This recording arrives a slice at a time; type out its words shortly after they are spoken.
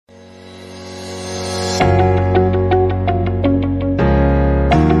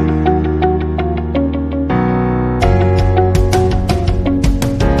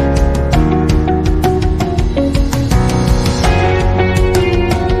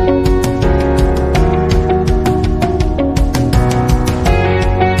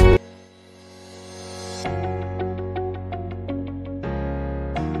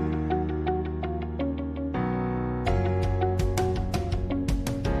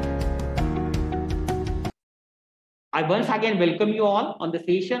I once again welcome you all on the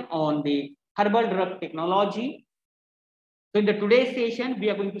session on the herbal drug technology. So in the today's session,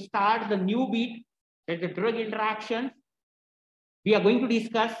 we are going to start the new beat, that the drug interactions. We are going to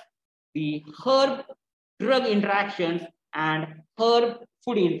discuss the herb drug interactions and herb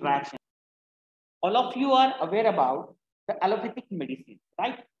food interactions. All of you are aware about the allopathic medicines,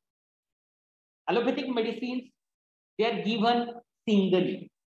 right? Allopathic medicines, they are given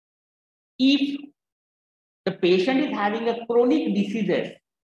singly. If the patient is having a chronic diseases,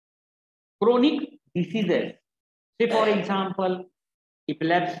 say for example,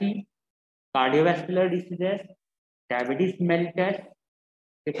 epilepsy, cardiovascular diseases, diabetes mellitus,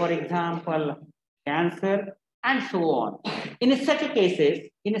 say for example, cancer, and so on. In such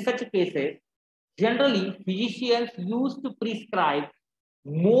cases, generally physicians used to prescribe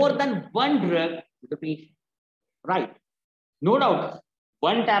more than one drug to the patient, right? No doubt,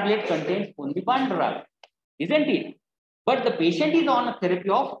 one tablet contains only one drug, isn't it? But the patient is on a therapy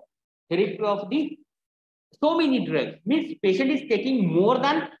of the so many drugs. Means patient is taking more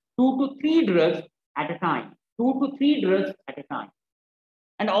than 2 to 3 drugs at a time.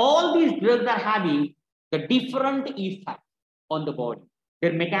 And all these drugs are having the different effects on the body.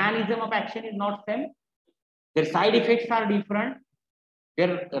 Their mechanism of action is not same. Their side effects are different.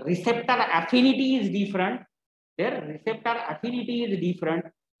 Their receptor affinity is different.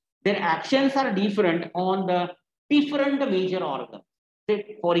 Their actions are different on the different major organs.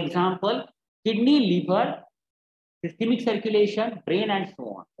 Say, for example, kidney, liver, systemic circulation, brain, and so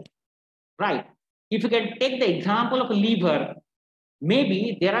on. Right. If you can take the example of liver,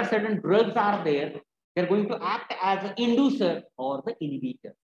 maybe there are certain drugs are there. They're going to act as an inducer or the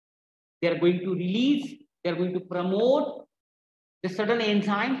inhibitor. They're going to release, they're going to promote the certain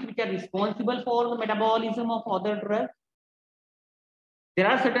enzymes which are responsible for the metabolism of other drugs. There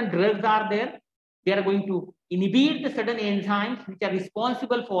are certain drugs are there. They are going to inhibit the certain enzymes which are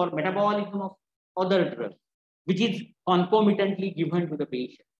responsible for metabolism of other drugs, which is concomitantly given to the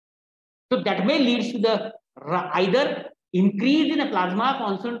patient. So that may lead to the either increase in a plasma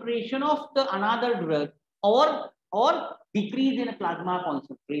concentration of the another drug or decrease in a plasma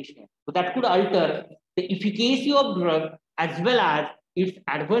concentration. So that could alter the efficacy of drug as well as its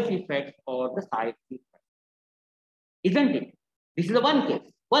adverse effects or the side effects. Isn't it? This is the one case,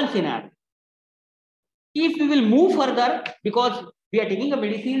 one scenario. If we will move further, because we are taking the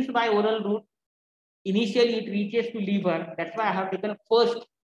medicines by oral route, initially it reaches to liver. That's why I have taken first.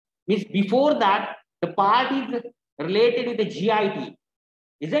 Means before that, the part is related with the GIT,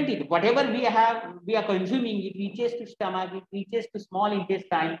 isn't it? Whatever we are consuming, it reaches to stomach, it reaches to small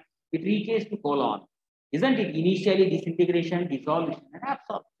intestine, it reaches to colon, isn't it? Initially disintegration, dissolution, and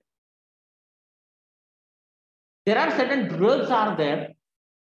absorption. There are certain drugs are there.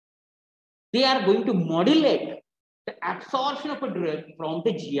 They are going to modulate the absorption of a drug from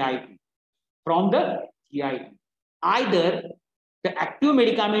the GIT. Either the active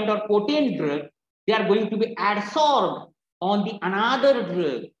medicament or potent drug, they are going to be adsorbed on the another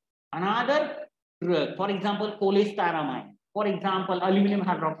drug. For example, cholestyramine. For example, aluminum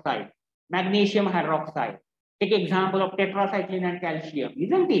hydroxide, magnesium hydroxide. Take example of tetracycline and calcium,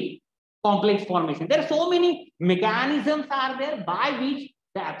 isn't it? Complex formation. There are so many mechanisms are there by which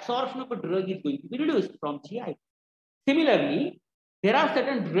the absorption of a drug is going to be reduced from GI. Similarly, there are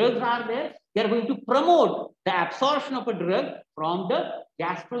certain drugs are there. They are going to promote the absorption of a drug from the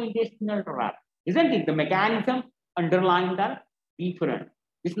gastrointestinal tract. Isn't it? The mechanism underlying are different.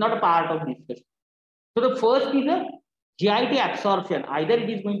 It's not a part of discussion. So the first is a GIT absorption. Either it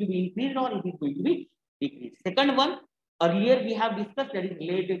is going to be increased or it is going to be decreased. Second one, earlier we have discussed, that is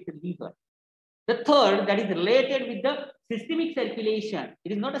related to liver. The third, that is related with the systemic circulation.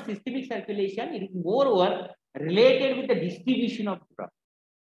 It is not a systemic circulation. It is moreover related with the distribution of drug.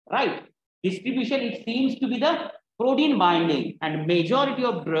 Right? Distribution, it seems to be the protein binding, and majority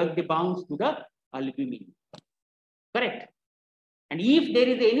of drug they bounce to the albumin. Correct? And if there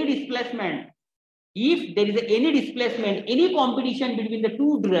is any displacement, any competition between the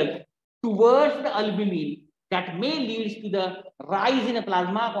two drugs towards the albumin, that may lead to the rise in a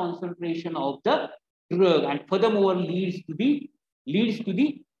plasma concentration of the drug, and furthermore leads to the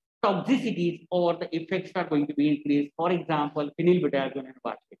toxicities or the effects are going to be increased. For example, phenylbutazone and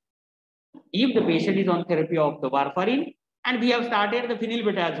warfarin. If the patient is on therapy of the warfarin and we have started the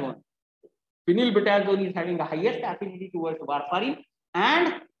phenylbutazone is having the highest affinity towards warfarin,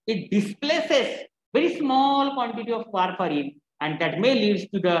 and it displaces very small quantity of warfarin, and that may lead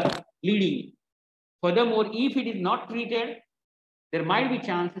to the bleeding. Furthermore, if it is not treated, there might be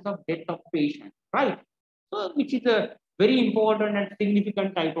chances of death of patient, right? So, which is a very important and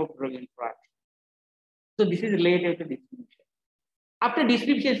significant type of drug interaction. So this is related to distribution. After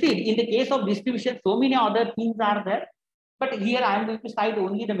distribution, see, in the case of distribution, so many other things are there, but here I am going to cite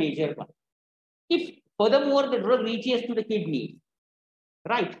only the major one. If furthermore the drug reaches to the kidney,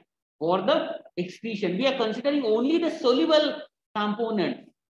 right, for the excretion, we are considering only the soluble component.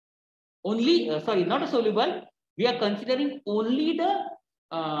 Only, sorry, not a soluble, we are considering only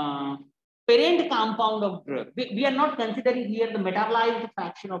the parent compound of drug. We are not considering here the metabolized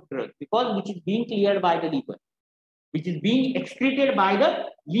fraction of drug, because which is being cleared by the liver, which is being excreted by the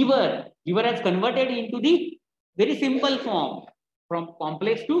liver. Liver has converted into the very simple form, from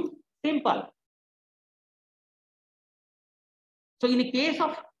complex to simple. So in the case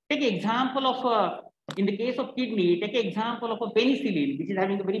of, take example of in the case of kidney, take example of a penicillin, which is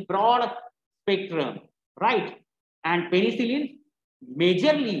having a very broad spectrum, right? And penicillin,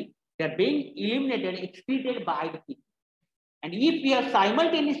 majorly, they're being eliminated, excreted by the kidney. And if we have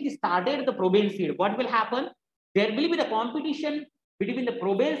simultaneously started the probenecid, what will happen? There will be the competition between the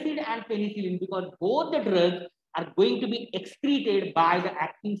probenecid and penicillin, because both the drugs are going to be excreted by the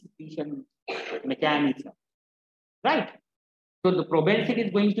active secretion mechanism, right? So the probenecid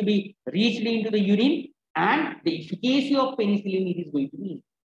is going to be reached into the urine, and the efficacy of penicillin is going to be.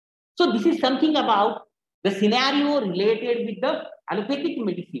 So this is something about the scenario related with the allopathic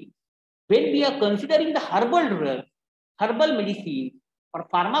medicine. When we are considering the herbal drugs, herbal medicine or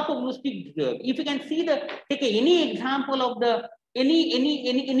pharmacognostic drug, if you can see the, take any example of the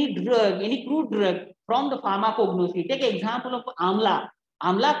any drug, any crude drug from the pharmacognosy. Take example of Amla.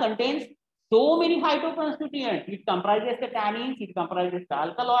 Amla contains so many phytoconstituents. It comprises the tannins, it comprises the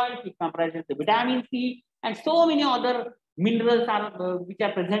alkaloids, it comprises the vitamin C, and so many other minerals are which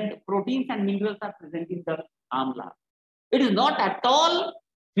are present, proteins and minerals are present in the Amla. It is not at all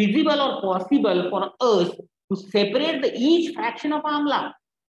feasible or possible for us to separate each fraction of Amla.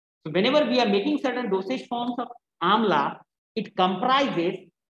 So whenever we are making certain dosage forms of Amla, it comprises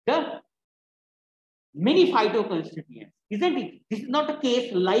the many phytoconstituents, isn't it? This is not a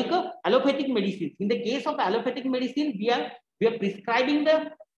case like allopathic medicine. In the case of allopathic medicine, we are prescribing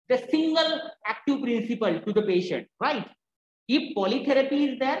the single active principle to the patient, right? If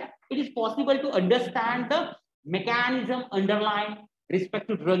polytherapy is there, it is possible to understand the mechanism underlying respect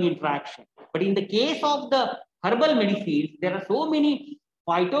to drug interaction. But in the case of the herbal medicines, there are so many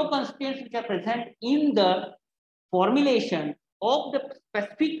phytoconstituents which are present in the formulation of the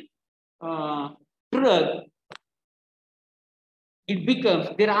specific drug. It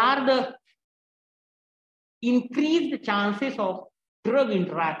becomes, there are the increased chances of drug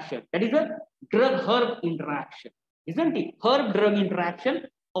interaction. That is a drug-herb interaction, isn't it? Herb-drug interaction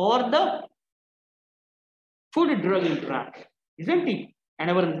or the food-drug interaction, isn't it? And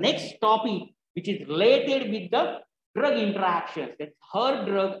our next topic, which is related with the drug interactions, that's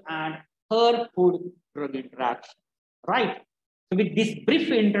herb-drug and herb-food-drug interaction, right? So with this brief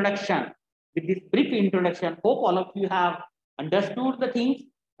introduction, hope all of you have understood the things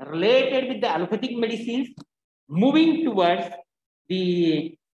related with the allopathic medicines, moving towards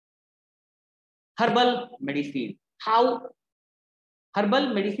the herbal medicine. How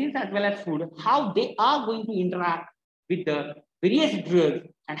herbal medicines as well as food, how they are going to interact with the various drugs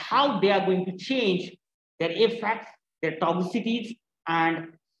and how they are going to change their effects, their toxicities,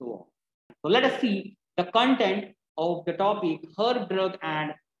 and so on. So let us see the content of the topic herb drug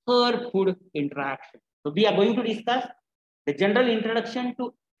and herb food interaction. So we are going to discuss the general introduction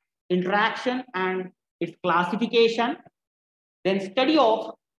to interaction and its classification, then study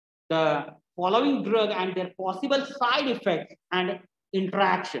of the following drug and their possible side effects and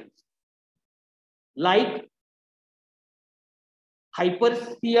interactions, like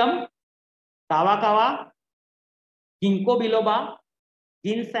hypericium, kava, ginkgo biloba,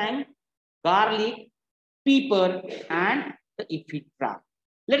 ginseng, garlic, pepper, and the ephedra.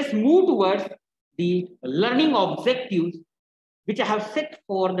 Let us move towards the learning objectives which I have set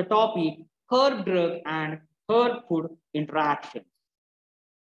for the topic herb drug and herb food interactions.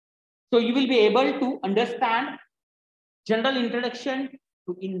 So you will be able to understand general introduction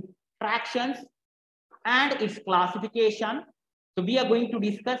to interactions and its classification. So we are going to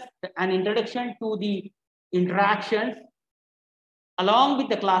discuss an introduction to the interactions along with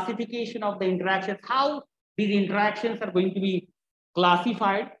the classification of the interactions, how these interactions are going to be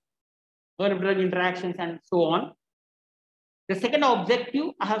classified, herb drug interactions, and so on. The second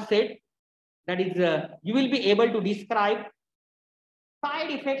objective I have said, that is you will be able to describe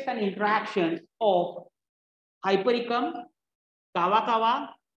side effects and interactions of hypericum, kava,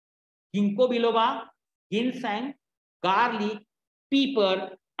 ginkgo biloba, ginseng, garlic, pepper,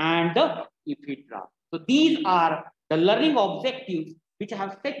 and the ephedra. So these are the learning objectives which I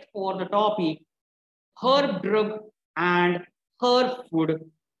have set for the topic herb drug and herb food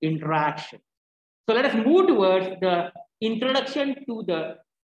interaction. So let us move towards the introduction to the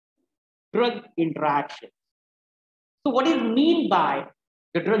drug interaction. So what is mean by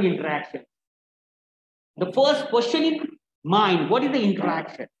the drug interaction? The first question in mind, what is the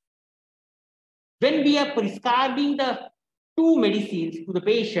interaction? When we are prescribing the two medicines to the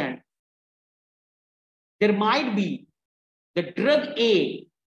patient, there might be the drug A,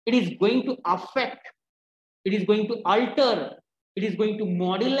 it is going to affect, it is going to alter, it is going to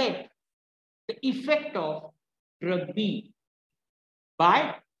modulate the effect of drug B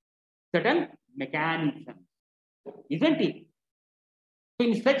by certain mechanisms, isn't it? So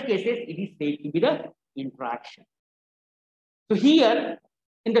in such cases, it is said to be the interaction. So here,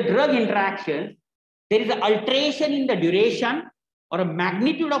 in the drug interactions, there is an alteration in the duration or a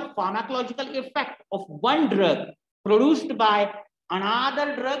magnitude of pharmacological effect of one drug produced by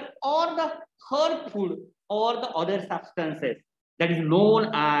another drug or the herb food or the other substances. That is known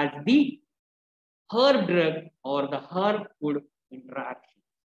as the herb drug or the herb food interaction.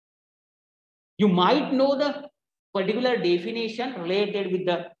 You might know the particular definition related with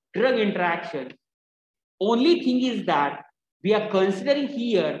the drug interaction. Only thing is that we are considering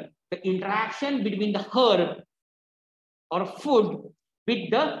here the interaction between the herb or food with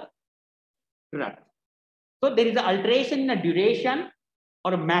the drug. So there is an alteration in the duration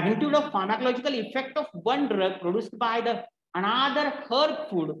or magnitude of pharmacological effect of one drug produced by the another herb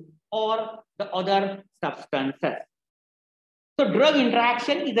food or the other substances. So drug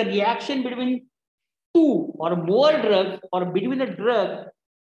interaction is a reaction between two or more drugs or between a drug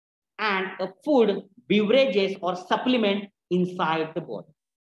and a food, beverages or supplement inside the body.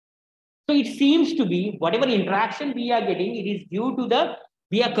 So it seems to be whatever interaction we are getting, it is due to the,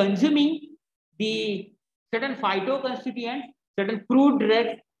 we are consuming the certain phytoconstituents, certain fruit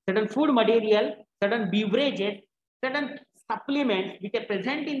drugs, certain food material, certain beverages, certain supplements which are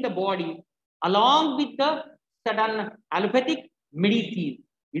present in the body along with the certain allopathic medicine,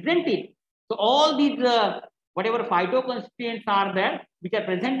 isn't it? So all these whatever phytoconstituents are there which are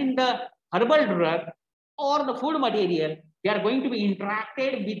present in the herbal drug or the food material, they are going to be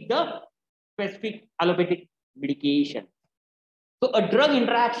interacted with the specific allopathic medication. So a drug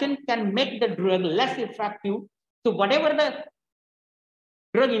interaction can make the drug less effective. So whatever the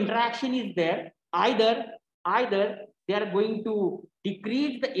drug interaction is there, either they are going to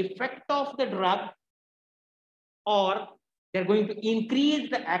decrease the effect of the drug or they're going to increase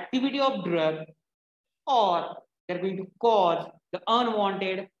the activity of drug or they're going to cause the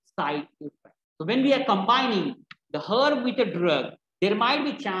unwanted side effect. So when we are combining the herb with a drug, there might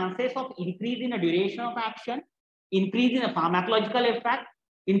be chances of increase in the duration of action, increase in the pharmacological effect,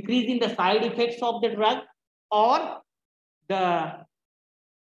 increase in the side effects of the drug, or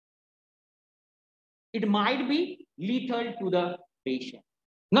it might be lethal to the patient.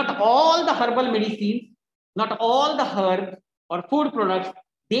 Not all the herbal medicines, not all the herbs or food products,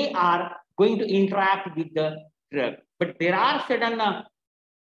 they are going to interact with the drug. But there are certain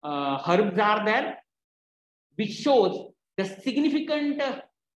herbs are there which shows the significant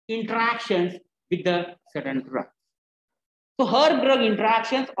interactions with the certain drugs. So herb drug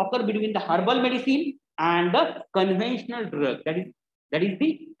interactions occur between the herbal medicine and the conventional drug. That is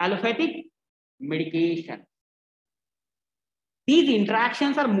the allopathic medication. These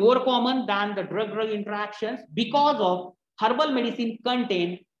interactions are more common than the drug-drug interactions because of herbal medicine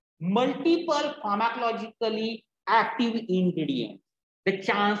contain multiple pharmacologically active ingredients. The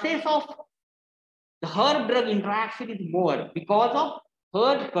chances of the herb drug interaction is more because of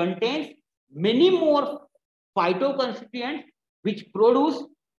herb contains many more phytoconstituents which produce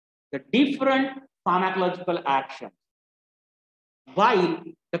the different pharmacological actions, while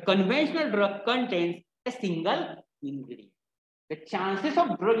the conventional drug contains a single ingredient. The chances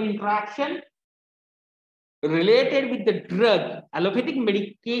of drug interaction related with the drug, allopathic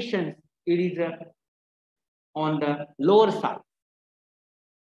medications, it is on the lower side.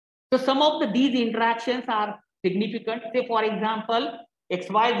 So some of these interactions are significant. Say for example,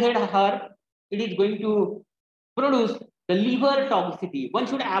 XYZ herb, it is going to produce the liver toxicity. One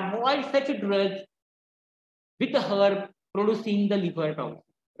should avoid such drugs with the herb producing the liver toxicity,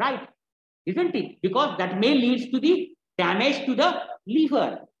 right? Isn't it? Because that may lead to the damage to the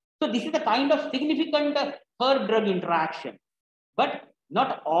liver. So this is the kind of significant herb drug interaction. But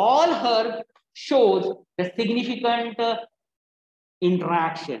not all herb shows the significant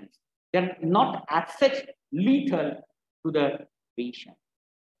interactions. They're not as such lethal to the patient.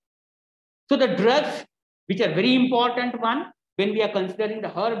 So the drugs, which are very important one when we are considering the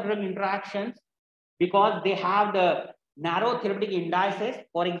herb drug interactions, because they have the narrow therapeutic indices.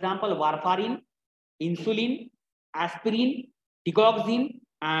 For example, warfarin, insulin, aspirin, digoxin,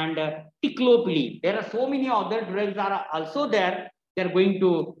 and ticlopilin. There are so many other drugs are also there. They are going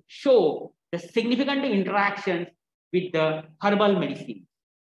to show the significant interactions with the herbal medicine.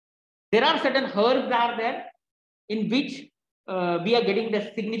 There are certain herbs are there in which we are getting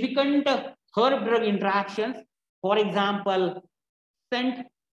the significant herb drug interactions. For example, St.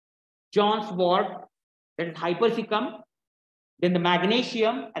 John's wort, that is hypersicum, then the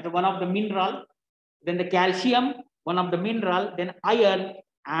magnesium as one of the mineral, then the calcium, one of the mineral, then iron,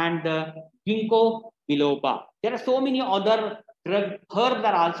 and the ginkgo biloba. There are so many other drug herbs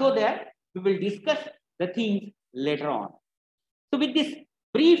are also there. We will discuss the things later on. So with this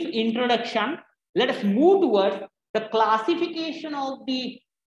brief introduction, let us move towards the classification of the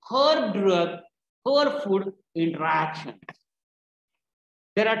herb drug, herb food interactions.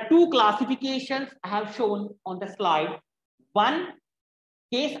 There are two classifications I have shown on the slide. One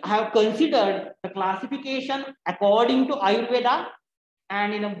case I have considered the classification according to Ayurveda,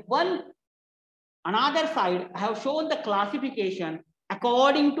 and in another side I have shown the classification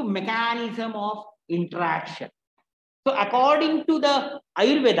according to mechanism of interaction. So according to the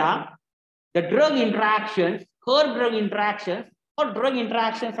Ayurveda, the drug interactions, herb drug interactions or drug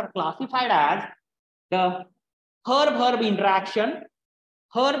interactions are classified as the herb interaction,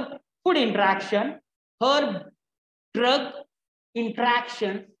 herb food interaction, herb drug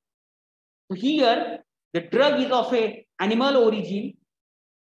interaction. So here the drug is of a animal origin,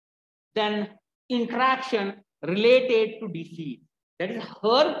 then interaction related to disease. That is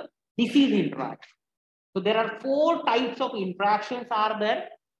herb disease interaction. So there are 4 types of interactions are there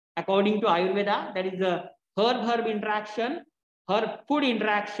according to Ayurveda. That is the herb interaction, herb food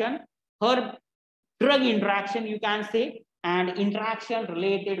interaction, herb drug interaction, you can say, and interaction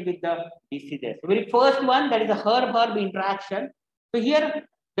related with the diseases. The very first one, that is the herb interaction. So here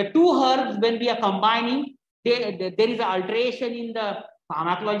the two herbs, when we are combining, there is an alteration in the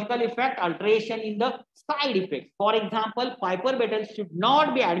pharmacological effect, alteration in the side effects. For example, piper betel should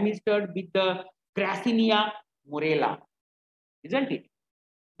not be administered with the Grassia morella, isn't it?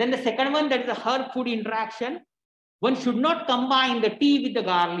 Then the second one, that is a herb food interaction. One should not combine the tea with the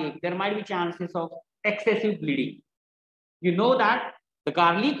garlic. There might be chances of excessive bleeding. You know that the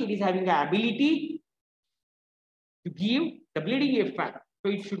garlic, it is having the ability to give the bleeding effect.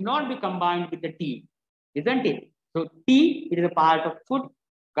 So it should not be combined with the tea, isn't it? So tea, it is a part of food.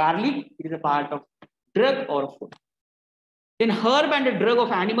 Garlic, it is a part of drug or food. Then herb and a drug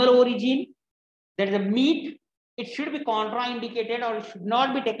of animal origin. There is a meat. It should be contraindicated or it should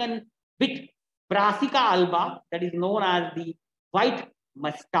not be taken with Brassica alba, that is known as the white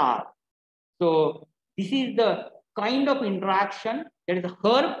mustard. So this is the kind of interaction, that is the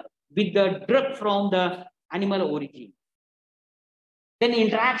herb with the drug from the animal origin. Then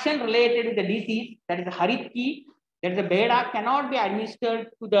interaction related with the disease, that is the haritki, that is the beda, cannot be administered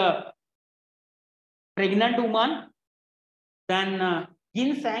to the pregnant woman. Then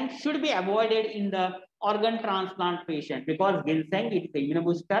ginseng should be avoided in the organ transplant patient because ginseng is the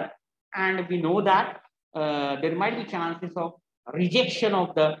immunobooster, and we know that there might be chances of rejection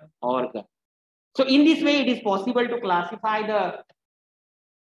of the organ. So in this way, it is possible to classify the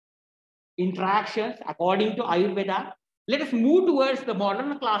interactions according to Ayurveda. Let us move towards the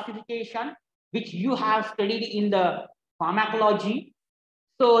modern classification, which you have studied in the pharmacology.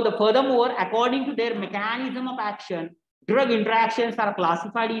 So furthermore, according to their mechanism of action, drug interactions are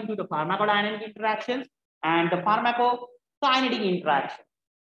classified into the pharmacodynamic interactions and the pharmacokinetic interactions.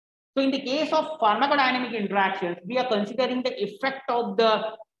 So in the case of pharmacodynamic interactions, we are considering the effect of the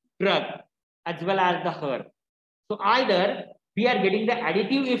drug as well as the herb. So either we are getting the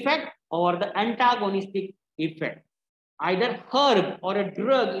additive effect or the antagonistic effect. Either herb or a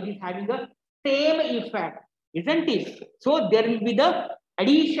drug, it is having the same effect, isn't it? So there will be the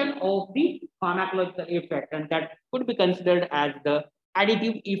addition of the pharmacological effect, and that could be considered as the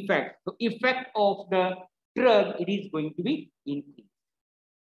additive effect. So effect of the drug, it is going to be increased.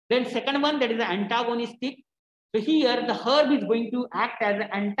 Then second one, that is the antagonistic. So here the herb is going to act as an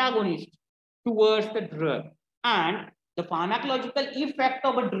antagonist towards the drug, and the pharmacological effect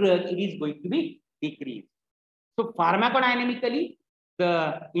of a drug, it is going to be decreased. So pharmacodynamically,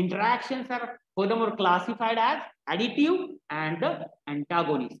 the interactions are furthermore classified as additive and the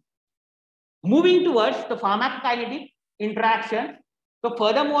antagonist. Moving towards the pharmacokinetic interactions. So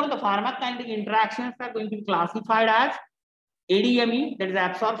furthermore, the pharmacokinetic interactions are going to be classified as ADME, that is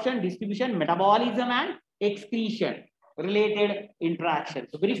absorption, distribution, metabolism, and excretion related interactions.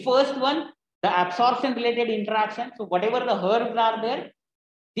 So very first one, the absorption related interaction. So whatever the herbs are there,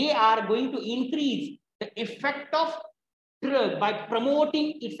 they are going to increase the effect of drug by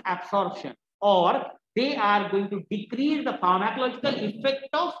promoting its absorption, or they are going to decrease the pharmacological effect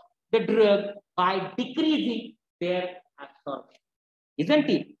of the drug by decreasing their absorption. Isn't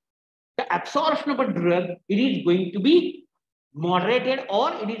it? The absorption of a drug, it is going to be moderated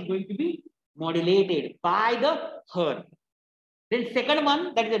or it is going to be modulated by the herb. Then second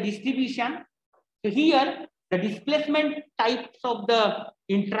one, that is the distribution. So here, the displacement types of the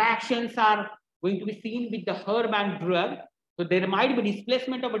interactions are going to be seen with the herb and drug. So there might be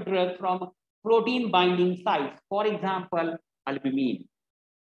displacement of a drug from protein binding sites, for example, albumin.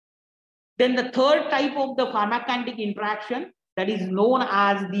 Then the third type of the pharmacokinetic interaction, that is known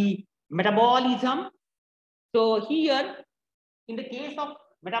as the metabolism. So here, in the case of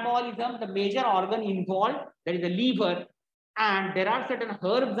metabolism, the major organ involved, that is the liver, and there are certain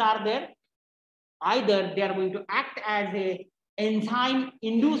herbs are there. Either they are going to act as a enzyme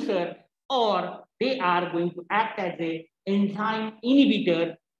inducer or they are going to act as a enzyme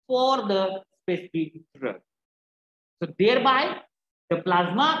inhibitor for the specific drug. So thereby, the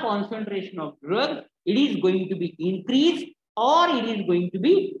plasma concentration of drug, it is going to be increased or it is going to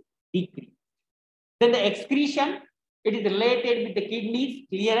be decreased. Then the excretion, it is related with the kidneys,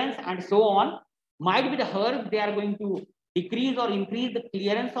 clearance and so on. Might be the herbs, they are going to decrease or increase the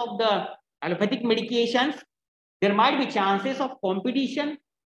clearance of the allopathic medications. There might be chances of competition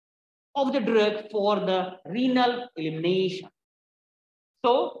of the drug for the renal elimination.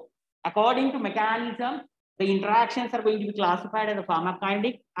 So, according to mechanism, the interactions are going to be classified as the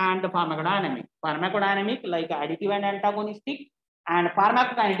pharmacokinetic and the pharmacodynamic. Pharmacodynamic like additive and antagonistic, and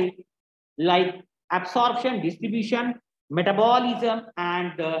pharmacokinetic like absorption, distribution, metabolism,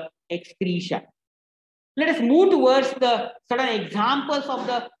 and the excretion. Let us move towards the certain examples of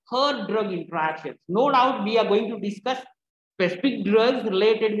the herb-drug interactions. No doubt we are going to discuss specific drugs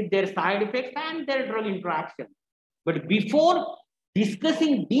related with their side effects and their drug interactions. But before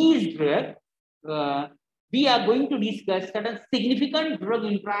discussing these drugs, we are going to discuss certain significant drug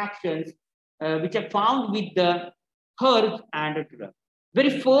interactions which are found with the herbs and the drug.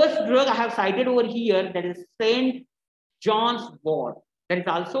 Very first drug I have cited over here, that is St. John's wort, that is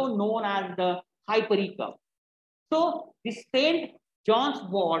also known as the hypericum. So this St. John's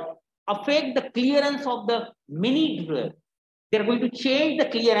wort affect the clearance of the many drugs. They are going to change the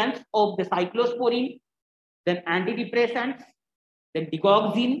clearance of the cyclosporine, then antidepressants, then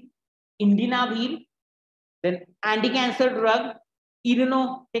digoxin, indinavir, then anti-cancer drug,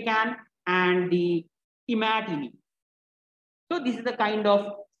 irinotecan, and the imatinib. So this is the kind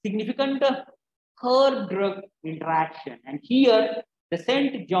of significant herb-drug interaction. And here, the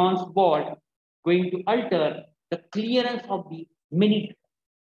St. John's wort going to alter the clearance of the many drugs.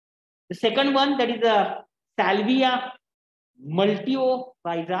 The second one, that is the Salvia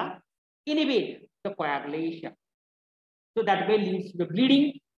multiophrysa, inhibit the coagulation. So that way leads to the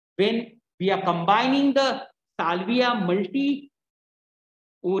bleeding when we are combining the Salvia multiophrysa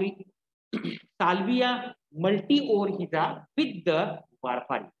with the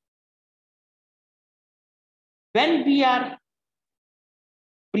warfarin. When we are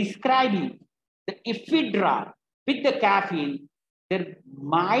prescribing the ephedra with the caffeine, there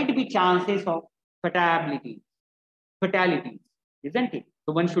might be chances of fatalities, isn't it?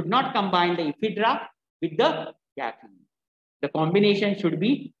 So one should not combine the ephedra with the caffeine. The combination should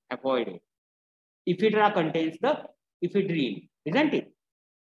be avoided. Ephedra contains the ephedrine, isn't it?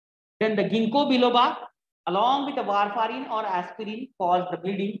 Then the ginkgo biloba, along with the warfarin or aspirin, cause the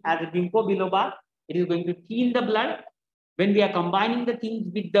bleeding. As a ginkgo biloba, it is going to thin the blood. When we are combining the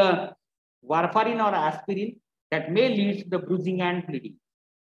things with the warfarin or aspirin, that may lead to the bruising and bleeding.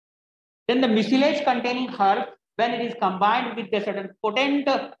 Then the mucilage containing herb, when it is combined with the certain potent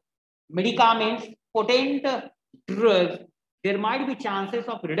medicaments, potent drugs, there might be chances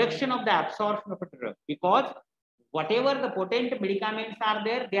of reduction of the absorption of a drug, because whatever the potent medicaments are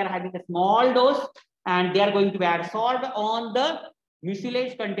there, they are having a small dose and they are going to be absorbed on the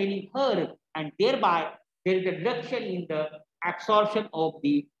mucilage containing herb, and thereby there is a reduction in the absorption of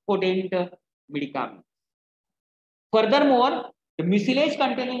the potent medicaments. Furthermore, the mucilage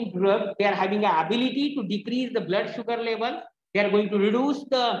containing drug, they are having an ability to decrease the blood sugar level. They are going to reduce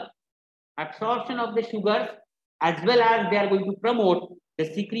the absorption of the sugars, as well as they are going to promote the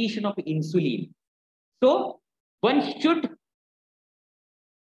secretion of insulin. So one should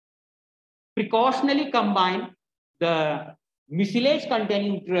precautionally combine the mucilage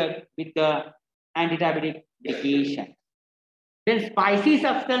containing drug with the antidiabetic medication. Then spicy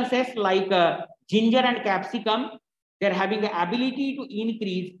substances like ginger and capsicum, they are having the ability to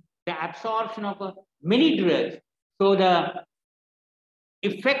increase the absorption of many drugs. So the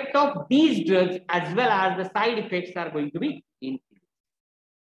effect of these drugs as well as the side effects are going to be increased.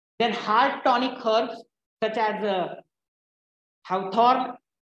 Then heart tonic herbs such as hawthorn,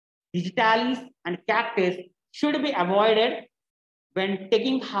 digitalis, and cactus should be avoided when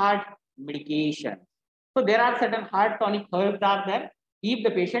taking heart medication. So there are certain heart tonic herbs are there. If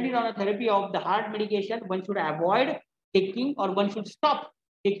the patient is on a therapy of the heart medication, one should avoid taking or one should stop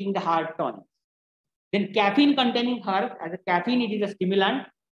taking the heart tonic. Then caffeine containing herbs, as a caffeine, it is a stimulant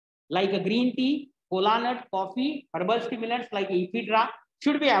like a green tea, cola nut, coffee, herbal stimulants like ephedra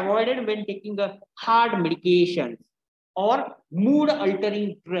should be avoided when taking the heart medications or mood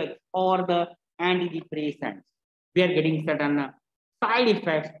altering drugs or the antidepressants. We are getting certain side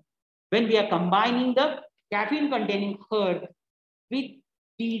effects when we are combining the caffeine containing herbs with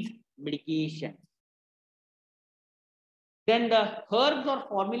these medications. Then the herbs or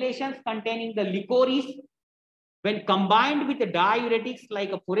formulations containing the licorice, when combined with the diuretics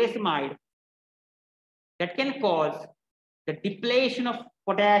like a furosemide, that can cause the depletion of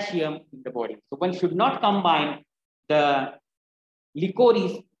potassium in the body. So one should not combine the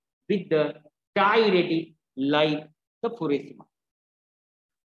licorice with the diuretic like the furosemide.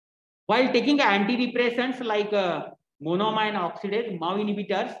 While taking antidepressants like monoamine oxidase, MAO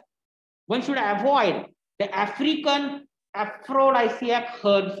inhibitors, one should avoid the African aphrodisiac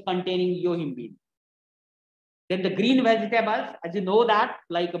herbs containing yohimbine. Then the green vegetables, as you know that,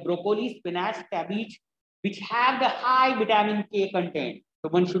 like broccoli, spinach, cabbage, which have the high vitamin K content. So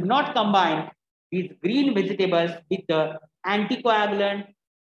one should not combine these green vegetables with the anticoagulant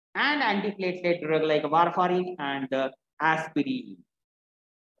and antiplatelet drug like warfarin and aspirin.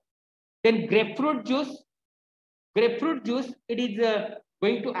 Then grapefruit juice. Grapefruit juice, it is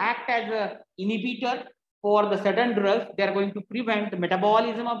going to act as an inhibitor for the certain drugs. They are going to prevent the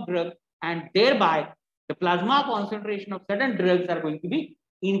metabolism of drugs, and thereby the plasma concentration of certain drugs are going to be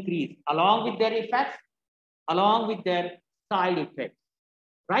increased along with their effects, along with their side effects,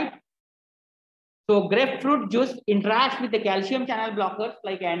 right? So grapefruit juice interacts with the calcium channel blockers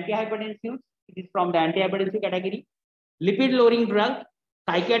like antihypertensives. It is from the antihypertensive category. Lipid lowering drugs,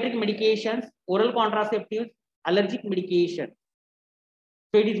 psychiatric medications, oral contraceptives, allergic medication.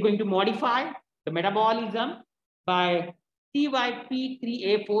 So it is going to modify the metabolism by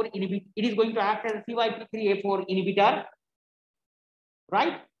CYP3A4 inhibitor. It is going to act as a CYP3A4 inhibitor,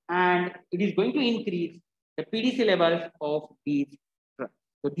 right? And it is going to increase the PDC levels of these drugs.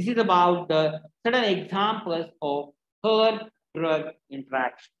 So this is about the certain examples of herb-drug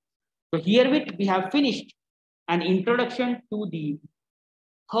interaction. So herewith we have finished an introduction to the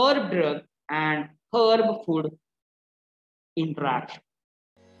herb-drug and herb-food interaction.